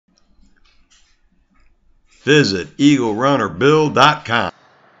visit Eaglerunnerbill.com.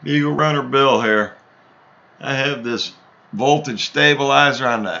 Eaglerunner Bill here. I have this voltage stabilizer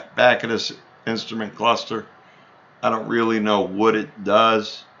on the back of this instrument cluster. I don't really know what it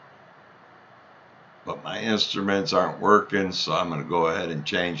does, but my instruments aren't working, so I'm going to go ahead and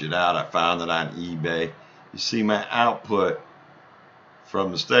change it out. I found it on eBay. You see my output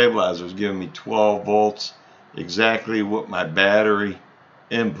from the stabilizer is giving me 12 volts. Exactly what my battery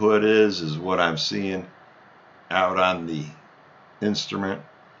input is what I'm seeing out on the instrument.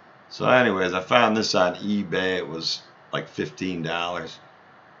 So anyways, I found this on eBay. It was like $15.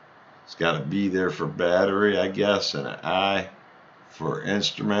 It's got a B there for battery, I guess, and an I for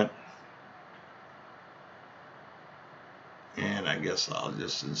instrument. And I guess I'll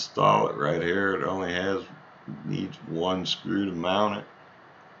just install it right here. It only needs one screw to mount it.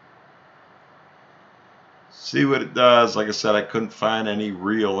 See what it does. Like I said, I couldn't find any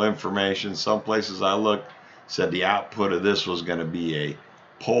real information. Some places I looked said the output of this was going to be a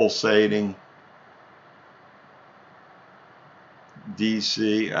pulsating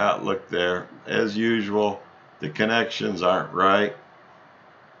DC outlook there. As usual, the connections aren't right.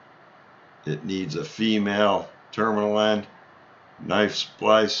 It needs a female terminal end, knife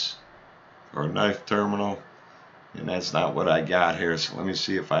splice or knife terminal, and that's not what I got here. So let me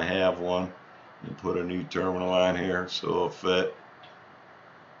see if I have one and put a new terminal on here so it'll fit.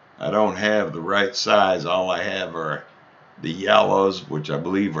 I don't have the right size. All I have are the yellows, which I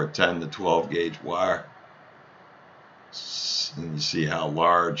believe are 10 to 12 gauge wire. And you see how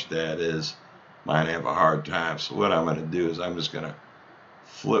large that is. Mine have a hard time. So what I'm going to do is I'm just going to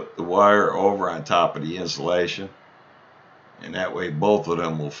flip the wire over on top of the insulation, and that way both of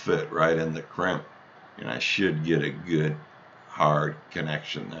them will fit right in the crimp, and I should get a good hard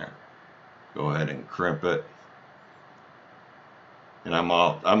connection there. Go ahead and crimp it, and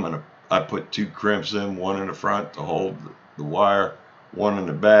I put two crimps in, one in the front to hold the wire, one in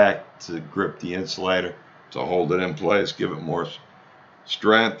the back to grip the insulator to hold it in place, give it more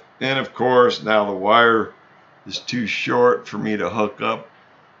strength. And of course, now the wire is too short for me to hook up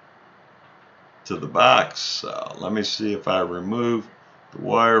to the box. So let me see if I remove the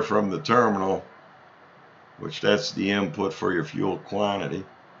wire from the terminal, which that's the input for your fuel quantity.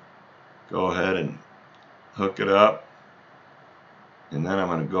 Go ahead and hook it up, and then I'm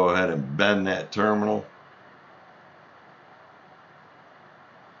going to go ahead and bend that terminal.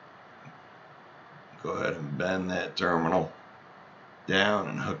 Go ahead and bend that terminal down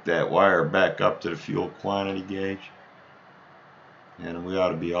and hook that wire back up to the fuel quantity gauge, and we ought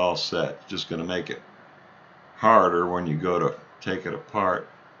to be all set. Just going to make it harder when you go to take it apart.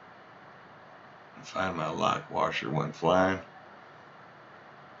 I find my lock washer went flying.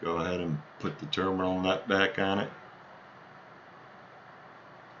 Go ahead and put the terminal nut back on it,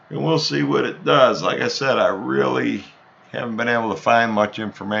 and we'll see what it does. Like I said, I really haven't been able to find much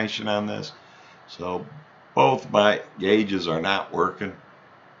information on this, so both my gauges are not working.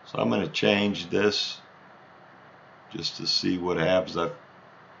 So I'm going to change this just to see what happens. That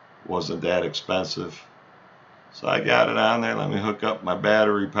wasn't that expensive. So I got it on there. Let me hook up my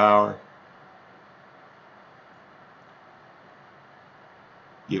battery power.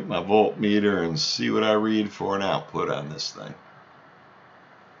 Get my voltmeter and see what I read for an output on this thing.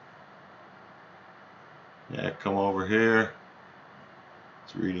 Yeah, come over here.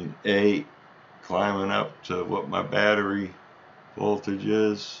 It's reading 8, climbing up to what my battery voltage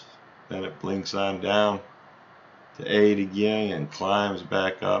is. Then it blinks on down to 8 again and climbs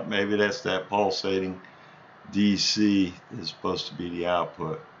back up. Maybe that's that pulsating DC is supposed to be the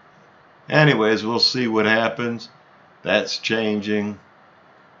output. Anyways, we'll see what happens. That's changing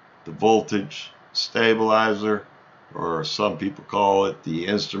the voltage stabilizer, or some people call it the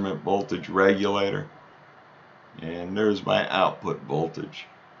Instrument Voltage Regulator. And there's my output voltage.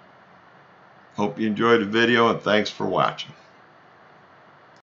 Hope you enjoyed the video, and thanks for watching.